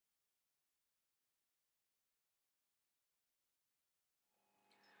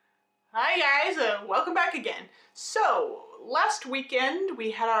Hi guys, welcome back again. So, last weekend we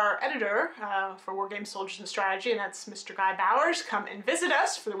had our editor for War Games, Soldiers, and Strategy, and that's Mr. Guy Bowers, come and visit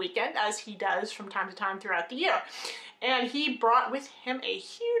us for the weekend, as he does from time to time throughout the year. And he brought with him a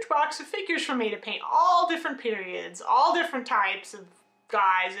huge box of figures for me to paint, all different periods, all different types of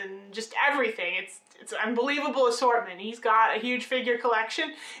guys, and just everything. It's an unbelievable assortment. He's got a huge figure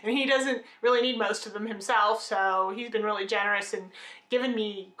collection, and he doesn't really need most of them himself, so he's been really generous and given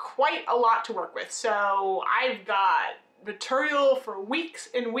me quite a lot to work with. So I've got material for weeks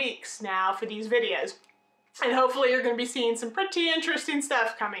and weeks now for these videos, and hopefully you're going to be seeing some pretty interesting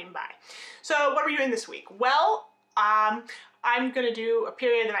stuff coming by. So what are we doing this week? Well, I'm going to do a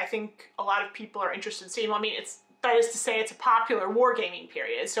period that I think a lot of people are interested in seeing. Well, I mean, that is to say, it's a popular wargaming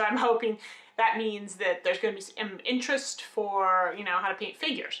period, so I'm hoping that means that there's going to be some interest for, you know, how to paint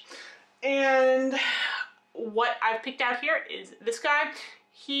figures. And what I've picked out here is this guy.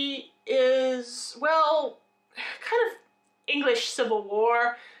 He is, well, kind of English Civil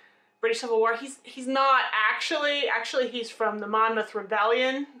War, British Civil War. He's not actually he's from the Monmouth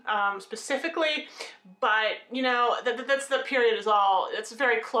Rebellion specifically, but you know, that's the period is all, it's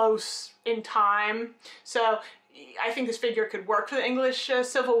very close in time. So I think this figure could work for the English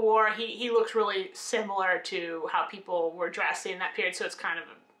Civil War. He looks really similar to how people were dressing in that period, so it's kind of,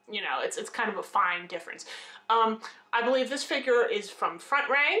 you know, it's kind of a fine difference. I believe this figure is from Front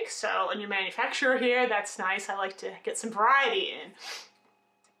Rank, so a new manufacturer here. That's nice. I like to get some variety in.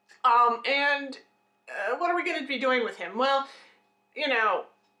 What are we going to be doing with him? Well, you know,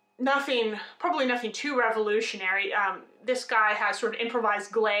 probably nothing too revolutionary. This guy has sort of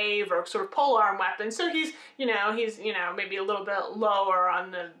improvised glaive or sort of polearm weapons, so he's maybe a little bit lower on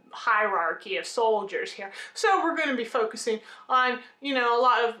the hierarchy of soldiers here. So we're going to be focusing on, you know, a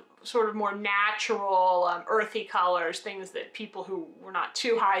lot of sort of more natural, earthy colors, things that people who were not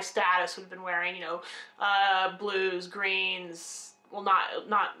too high status would have been wearing, you know, blues, greens, well,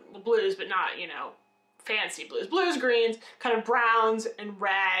 not blues, but not, you know, fancy blues, greens, kind of browns and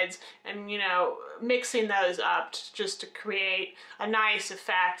reds, and, you know, mixing those up just to create a nice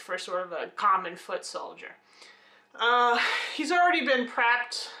effect for sort of a common foot soldier. He's already been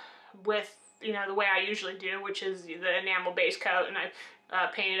prepped with, you know, the way I usually do, which is the enamel base coat, and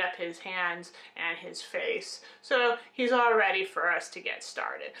I've painted up his hands and his face. So he's all ready for us to get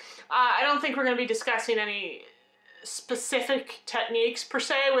started. I don't think we're going to be discussing any specific techniques per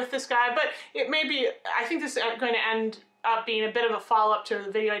se with this guy, but it may be, I think this is going to end up being a bit of a follow-up to the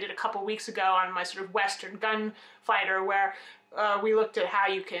video I did a couple weeks ago on my sort of Western gunfighter, where we looked at how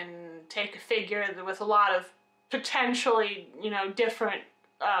you can take a figure with a lot of potentially, you know, different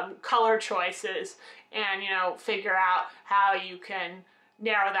color choices and, you know, figure out how you can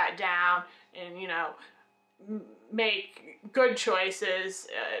narrow that down and, you know, make good choices,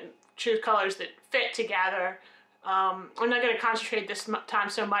 choose colors that fit together. I'm not going to concentrate this time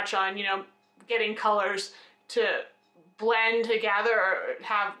so much on, you know, getting colors to blend together or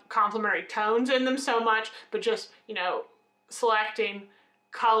have complementary tones in them so much, but just, you know, selecting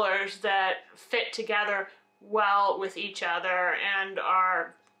colors that fit together well with each other and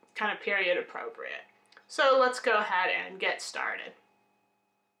are kind of period appropriate. So let's go ahead and get started.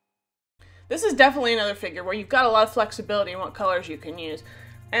 This is definitely another figure where you've got a lot of flexibility in what colors you can use.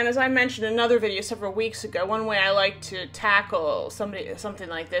 And as I mentioned in another video several weeks ago, one way I like to tackle something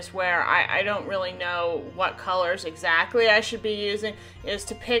like this where I don't really know what colors exactly I should be using is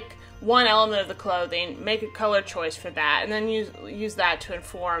to pick one element of the clothing, make a color choice for that, and then use that to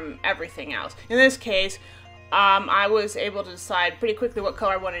inform everything else. In this case, I was able to decide pretty quickly what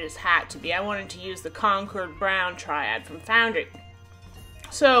color I wanted his hat to be. I wanted to use the Concord Brown triad from Foundry.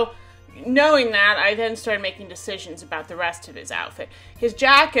 So, knowing that, I then started making decisions about the rest of his outfit. His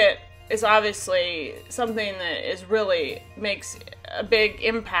jacket is obviously something that really makes a big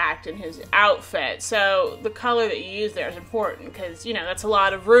impact in his outfit. So the color that you use there is important because, you know, that's a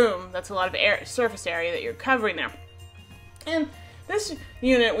lot of room, that's a lot of surface area that you're covering there. And this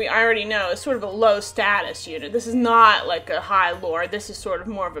unit, we already know, is sort of a low status unit. This is not like a high lord. This is sort of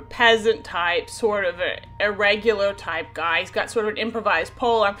more of a peasant type, sort of a irregular type guy. He's got sort of an improvised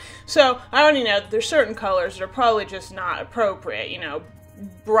polearm. So I already know that there's certain colors that are probably just not appropriate. You know,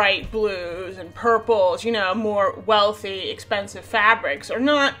 bright blues and purples, you know, more wealthy, expensive fabrics are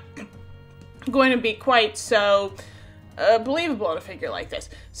not going to be quite so believable in a figure like this.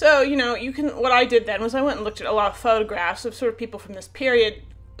 So, you know, what I did then was I went and looked at a lot of photographs of sort of people from this period,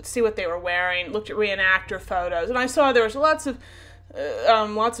 see what they were wearing, looked at reenactor photos, and I saw there was lots of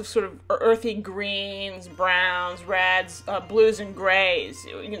sort of earthy greens, browns, reds, blues, and grays.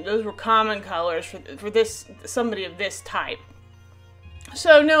 You know, those were common colors for somebody of this type.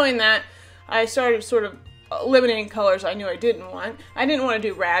 So knowing that, I started sort of eliminating colors I knew I didn't want. I didn't want to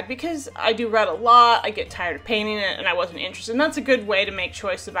do red because I do red a lot, I get tired of painting it, and I wasn't interested. And that's a good way to make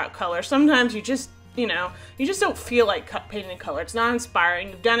choices about color. Sometimes you just, you know, you just don't feel like painting color. It's not inspiring,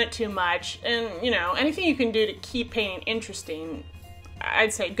 you've done it too much, and, you know, anything you can do to keep painting interesting,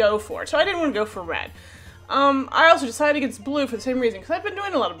 I'd say go for it. So I didn't want to go for red. I also decided against blue for the same reason, because I've been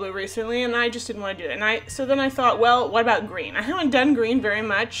doing a lot of blue recently, and I just didn't want to do it. And so then I thought, well, what about green? I haven't done green very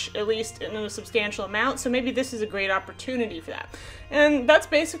much, at least in a substantial amount, so maybe this is a great opportunity for that. And that's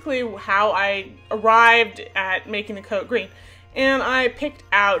basically how I arrived at making the coat green. And I picked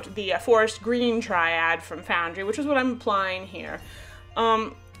out the forest green triad from Foundry, which is what I'm applying here.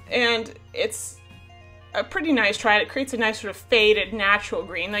 And it's a pretty nice triad. It creates a nice sort of faded natural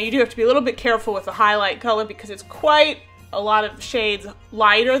green. Now you do have to be a little bit careful with the highlight color because it's quite a lot of shades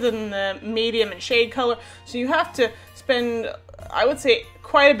lighter than the medium and shade color. So you have to spend, I would say,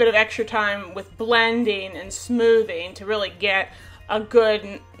 quite a bit of extra time with blending and smoothing to really get a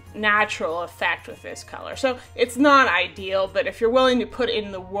good natural effect with this color. So it's not ideal, but if you're willing to put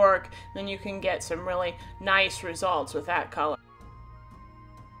in the work, then you can get some really nice results with that color.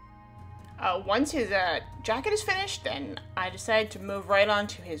 Once his jacket is finished, then I decided to move right on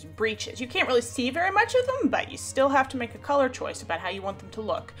to his breeches. You can't really see very much of them, but you still have to make a color choice about how you want them to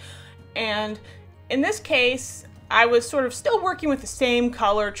look. And in this case, I was sort of still working with the same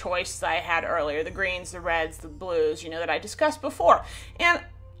color choices I had earlier, the greens, the reds, the blues, you know, that I discussed before. And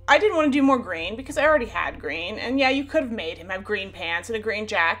I didn't want to do more green because I already had green, and yeah, you could have made him have green pants and a green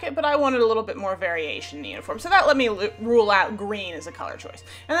jacket, but I wanted a little bit more variation in the uniform, so that let me rule out green as a color choice.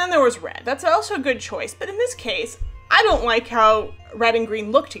 And then there was red. That's also a good choice, but in this case, I don't like how red and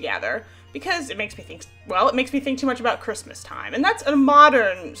green look together because it makes me think, well, it makes me think too much about Christmas time, and that's a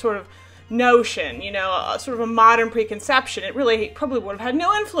modern sort of notion, you know, sort of a modern preconception. It really probably would have had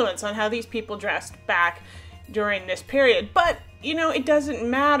no influence on how these people dressed back during this period, but you know, it doesn't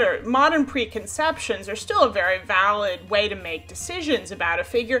matter. Modern preconceptions are still a very valid way to make decisions about a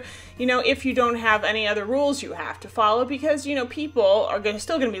figure, you know, if you don't have any other rules you have to follow, because, you know, people are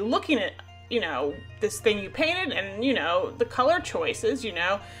still going to be looking at, you know, this thing you painted and, you know, the color choices, you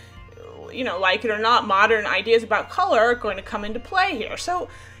know, like it or not, modern ideas about color are going to come into play here. So,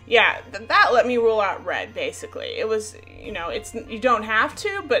 yeah, that let me rule out red, basically. It was, you know, you don't have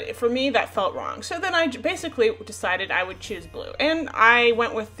to, but for me, that felt wrong. So then I basically decided I would choose blue. And I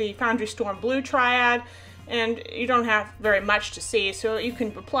went with the Foundry Storm Blue Triad, and you don't have very much to see, so you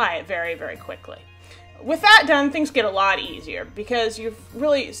can apply it very, very quickly. With that done, things get a lot easier, because you've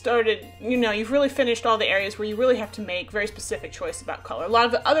really started, you know, you've really finished all the areas where you really have to make very specific choices about color. A lot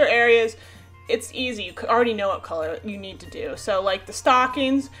of the other areas, it's easy. You already know what color you need to do. So like the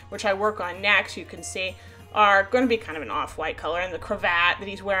stockings, which I work on next, you can see, are going to be kind of an off-white color. And the cravat that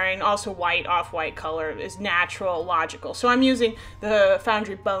he's wearing, also white, off-white color, is natural, logical. So I'm using the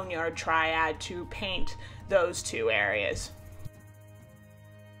Foundry Boneyard Triad to paint those two areas.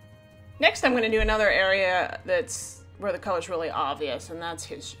 Next, I'm going to do another area that's where the color's really obvious, and that's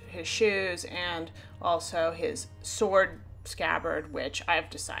his shoes and also his sword scabbard, which I've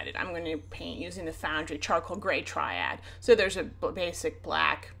decided I'm going to paint using the Foundry Charcoal Gray Triad. So there's a basic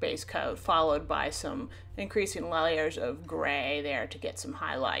black base coat followed by some increasing layers of gray there to get some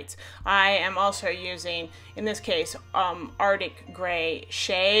highlights. I am also using, in this case, Arctic Gray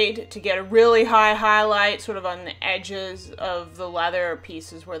shade to get a really high highlight sort of on the edges of the leather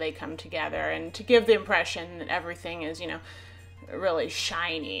pieces where they come together, and to give the impression that everything is, you know, really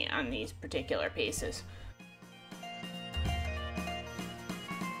shiny on these particular pieces.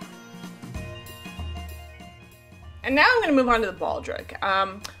 And now I'm going to move on to the baldric.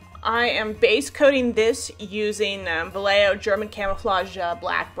 I am base coating this using Vallejo German Camouflage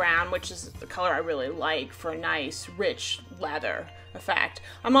Black Brown, which is the color I really like for a nice, rich leather effect.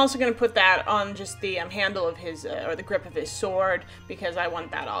 I'm also going to put that on just the handle of his, or the grip of his sword, because I want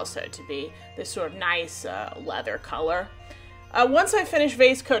that also to be this sort of nice leather color. Once I finish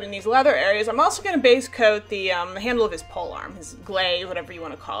base coating these leather areas, I'm also going to base coat the handle of his polearm, his glaive, whatever you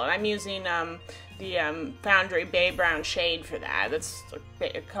want to call it. I'm using the Foundry Bay Brown shade for that. That's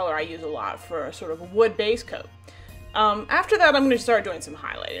a color I use a lot for a sort of a wood base coat. After that, I'm going to start doing some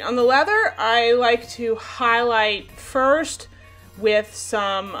highlighting. On the leather, I like to highlight first with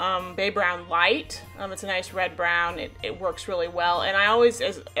some Bay Brown Light. It's a nice red brown. It works really well. And I always,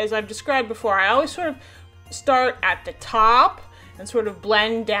 as I've described before, I always sort of start at the top and sort of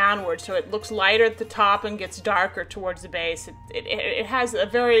blend downward, so it looks lighter at the top and gets darker towards the base. It has a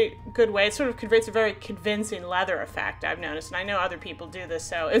very good way. It sort of creates a very convincing leather effect, I've noticed, and I know other people do this,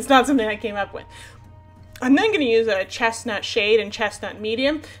 so it's not something I came up with. I'm then going to use a chestnut shade and chestnut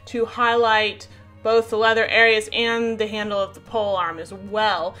medium to highlight both the leather areas and the handle of the pole arm as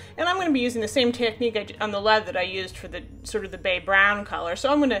well. And I'm going to be using the same technique on the leather that I used for the sort of the bay brown color.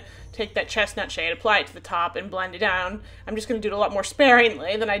 So I'm going to take that chestnut shade, apply it to the top, and blend it down. I'm just going to do it a lot more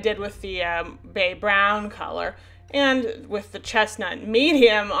sparingly than I did with the bay brown color. And with the chestnut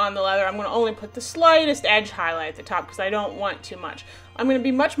medium on the leather, I'm going to only put the slightest edge highlight at the top because I don't want too much. I'm going to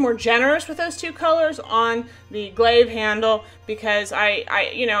be much more generous with those two colors on the glaive handle because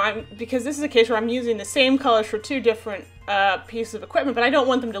because this is a case where I'm using the same colors for two different pieces of equipment, but I don't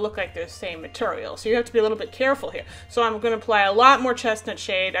want them to look like they're the same material. So you have to be a little bit careful here. So I'm going to apply a lot more chestnut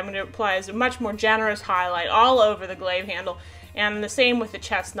shade. I'm going to apply a much more generous highlight all over the glaive handle. And the same with the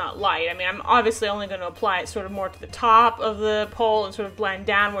chestnut light. I mean, I'm obviously only going to apply it sort of more to the top of the pole and sort of blend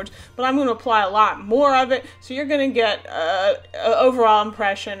downwards, but I'm going to apply a lot more of it, so you're going to get an overall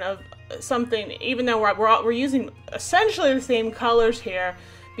impression of something, even though we're using essentially the same colors here,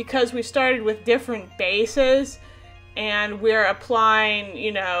 because we started with different bases, and we're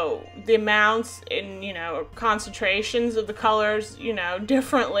applying, the amounts in, concentrations of the colors,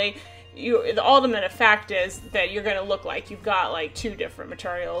 differently. The ultimate effect is that you're going to look like you've got like two different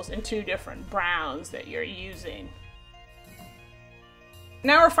materials and two different browns that you're using.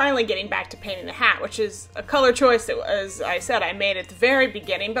 Now we're finally getting back to painting the hat, which is a color choice that, as I said, I made at the very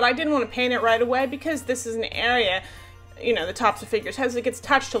beginning, but I didn't want to paint it right away because this is an area, the tops of figures' heads, it gets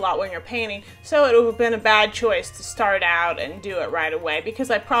touched a lot when you're painting, so it would have been a bad choice to start out and do it right away because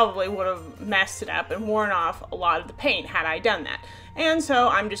I probably would have messed it up and worn off a lot of the paint had I done that. And so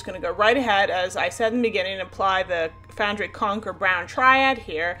I'm just going to go right ahead, as I said in the beginning, and apply the Foundry Conquer Brown Triad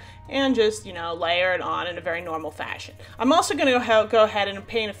here and just, layer it on in a very normal fashion. I'm also going to go ahead and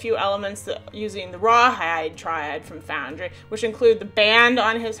paint a few elements using the Rawhide Triad from Foundry, which include the band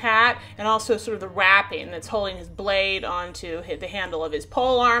on his hat and also sort of the wrapping that's holding his blade onto the handle of his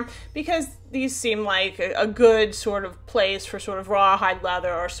pole arm, because these seem like a good sort of place for sort of rawhide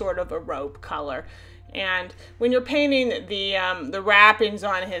leather or sort of a rope color. And when you're painting the wrappings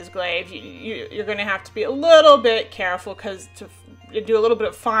on his glaive, you're going to have to be a little bit careful because to do a little bit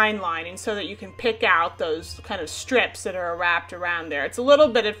of fine lining so that you can pick out those kind of strips that are wrapped around there. It's a little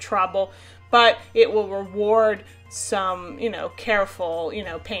bit of trouble, but it will reward some, careful,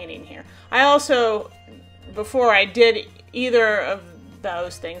 painting here. I also, before I did either of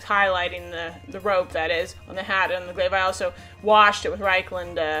those things, highlighting the rope, that is, on the hat and the glaive, I also washed it with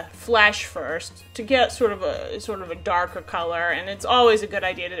Reichland Flesh first to get sort of a darker color, and it's always a good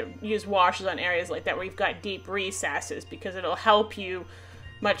idea to use washes on areas like that where you've got deep recesses because it'll help you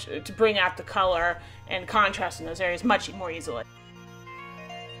to bring out the color and contrast in those areas much more easily.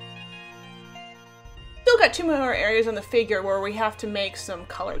 Still got two more areas on the figure where we have to make some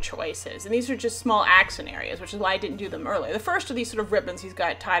color choices, and these are just small accent areas, which is why I didn't do them earlier. The first of these sort of ribbons he's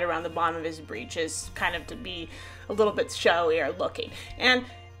got tied around the bottom of his breeches, kind of to be a little bit showier looking. And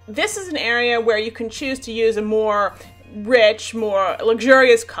this is an area where you can choose to use a more rich, more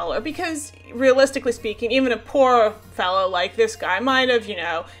luxurious color, because realistically speaking, even a poor fellow like this guy might have,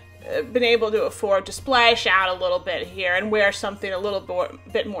 been able to afford to splash out a little bit here and wear something a little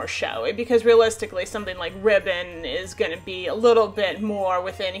bit more showy, because realistically something like ribbon is going to be a little bit more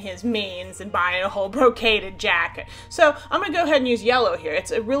within his means than buying a whole brocaded jacket. So I'm going to go ahead and use yellow here. It's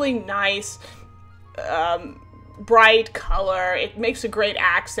a really nice bright color. It makes a great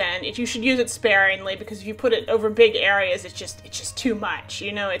accent. You should use it sparingly, because if you put it over big areas, it's just too much.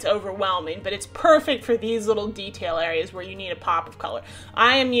 It's overwhelming. But it's perfect for these little detail areas where you need a pop of color.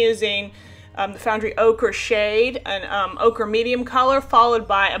 I am using the Foundry Ochre shade, an ochre medium color, followed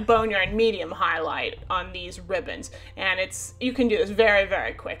by a boneyard medium highlight on these ribbons. And you can do this very,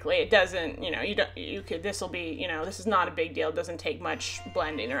 very quickly. It doesn't, this will be, this is not a big deal. It doesn't take much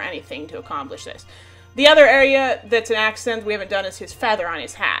blending or anything to accomplish this. The other area that's an accent we haven't done is his feather on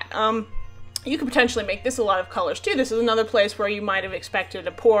his hat. You could potentially make this a lot of colors too. This is another place where you might have expected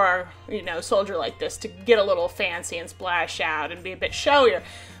a poor, soldier like this to get a little fancy and splash out and be a bit showier.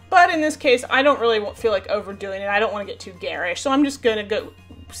 But in this case, I don't really feel like overdoing it. I don't want to get too garish, so I'm just going to go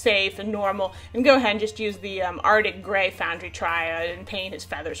safe and normal and go ahead and just use the Arctic Gray Foundry Triad and paint his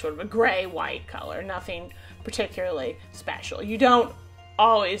feathers sort of a gray-white color. Nothing particularly special. You don't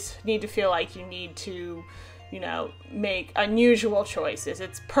always need to feel like you need to, make unusual choices.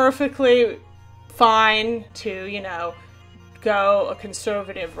 It's perfectly fine to, go a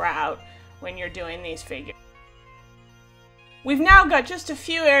conservative route when you're doing these figures. We've now got just a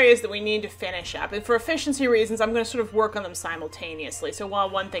few areas that we need to finish up, and for efficiency reasons, I'm going to sort of work on them simultaneously. So while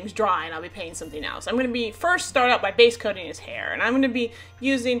one thing's drying, I'll be painting something else. I'm going to start out by base coating his hair, and I'm going to be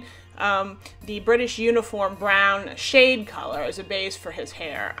using the British uniform brown shade color as a base for his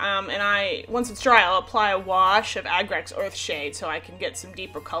hair. And once it's dry, I'll apply a wash of Agrex Earth Shade so I can get some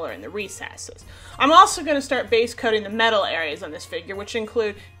deeper color in the recesses. I'm also going to start base coating the metal areas on this figure, which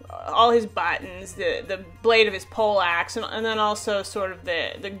include all his buttons, the blade of his pole axe, and then also sort of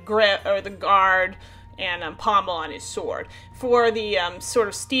the grip or the guard and pommel on his sword. For the sort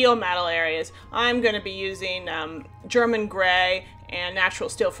of steel metal areas, I'm going to be using German gray and natural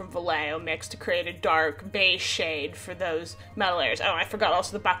steel from Vallejo mixed to create a dark beige shade for those metal areas. Oh, I forgot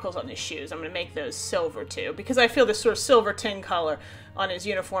also the buckles on his shoes. I'm going to make those silver too, because I feel this sort of silver tin color on his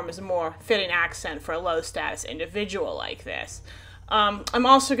uniform is a more fitting accent for a low status individual like this. I'm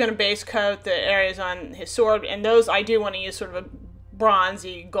also going to base coat the areas on his sword, and those I do want to use sort of a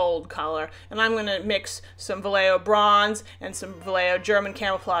bronzy gold color, and I'm going to mix some Vallejo bronze and some Vallejo German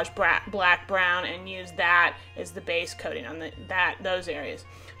camouflage black brown and use that as the base coating on those areas.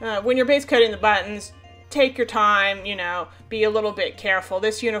 When you're base coating the buttons, take your time, you know, be a little bit careful.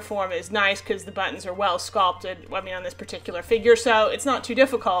 This uniform is nice because the buttons are well sculpted, I mean, on this particular figure, so it's not too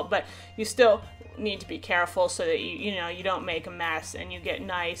difficult, but you still need to be careful so that you don't make a mess and you get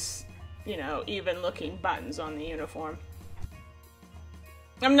nice, even looking buttons on the uniform.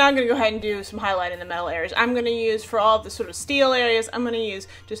 I'm now going to go ahead and do some highlight in the metal areas. I'm going to use, for all of the sort of steel areas, I'm going to use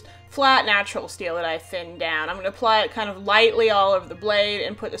just flat natural steel that I thinned down. I'm going to apply it kind of lightly all over the blade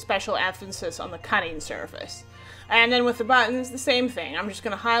and put a special emphasis on the cutting surface. And then with the buttons, the same thing. I'm just going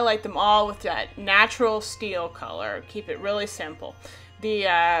to highlight them all with that natural steel color. Keep it really simple.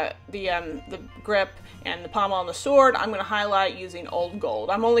 The grip and the pommel on the sword, I'm going to highlight using old gold.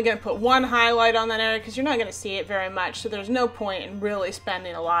 I'm only going to put one highlight on that area because you're not going to see it very much, so there's no point in really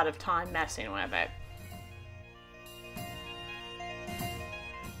spending a lot of time messing with it.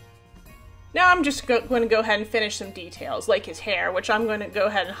 Now I'm just going to go ahead and finish some details, like his hair, which I'm going to go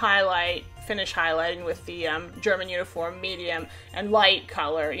ahead and finish highlighting with the German uniform medium and light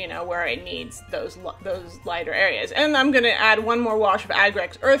color, where it needs those lighter areas. And I'm going to add one more wash of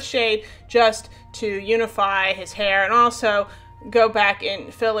Agrex Earth Shade just to unify his hair, and also go back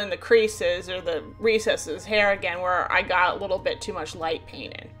and fill in the creases or the recesses of his hair again where I got a little bit too much light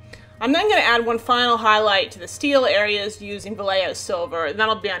paint in. I'm then going to add one final highlight to the steel areas using Vallejo silver, and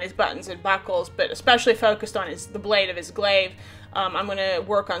that'll be on his buttons and buckles, but especially focused on the blade of his glaive. I'm going to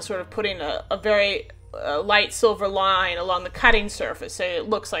work on sort of putting a very light silver line along the cutting surface so it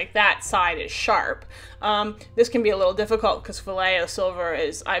looks like that side is sharp. This can be a little difficult because Vallejo silver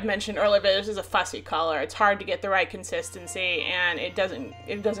is, I mentioned earlier, but this is a fussy color. It's hard to get the right consistency, and it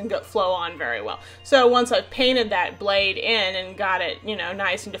doesn't flow on very well. So once I've painted that blade in and got it,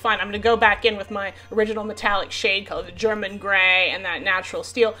 nice and defined, I'm going to go back in with my original metallic shade color, the German gray and that natural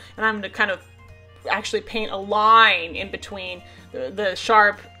steel, and I'm going to kind of actually paint a line in between the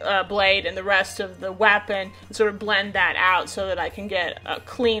sharp blade and the rest of the weapon and sort of blend that out so that I can get a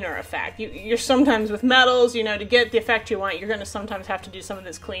cleaner effect. You're sometimes with metals, to get the effect you want, you're going to sometimes have to do some of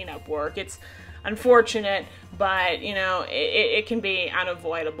this cleanup work. It's unfortunate, but it can be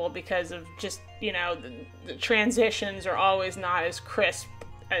unavoidable because of just the transitions are always not as crisp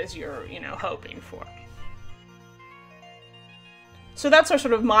as you're hoping for. So that's our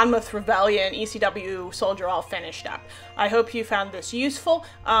sort of Monmouth Rebellion ECW soldier all finished up. I hope you found this useful.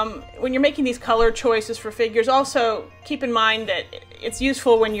 When you're making these color choices for figures, also keep in mind that it's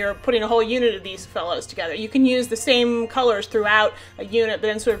useful when you're putting a whole unit of these fellows together. You can use the same colors throughout a unit, but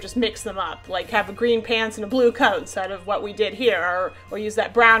then sort of just mix them up, like have a green pants and a blue coat instead of what we did here, or use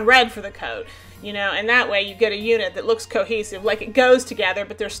that brown-red for the coat. And that way you get a unit that looks cohesive, like it goes together,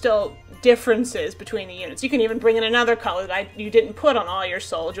 but there's still differences between the units. You can even bring in another color that you didn't put on all your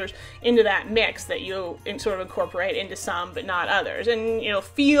soldiers into that mix that you sort of incorporate into some but not others, and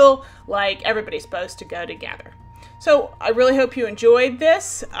feel like everybody's supposed to go together. So I really hope you enjoyed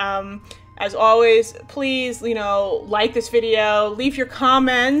this. As always, please, like this video, leave your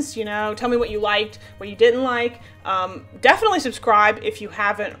comments, tell me what you liked, what you didn't like. Definitely subscribe if you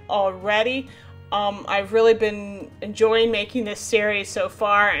haven't already. I've really been enjoying making this series so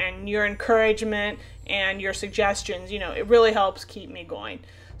far, and your encouragement and your suggestions, it really helps keep me going.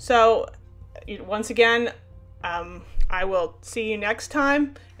 So, once again, I will see you next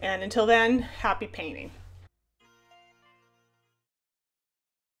time, and until then, happy painting.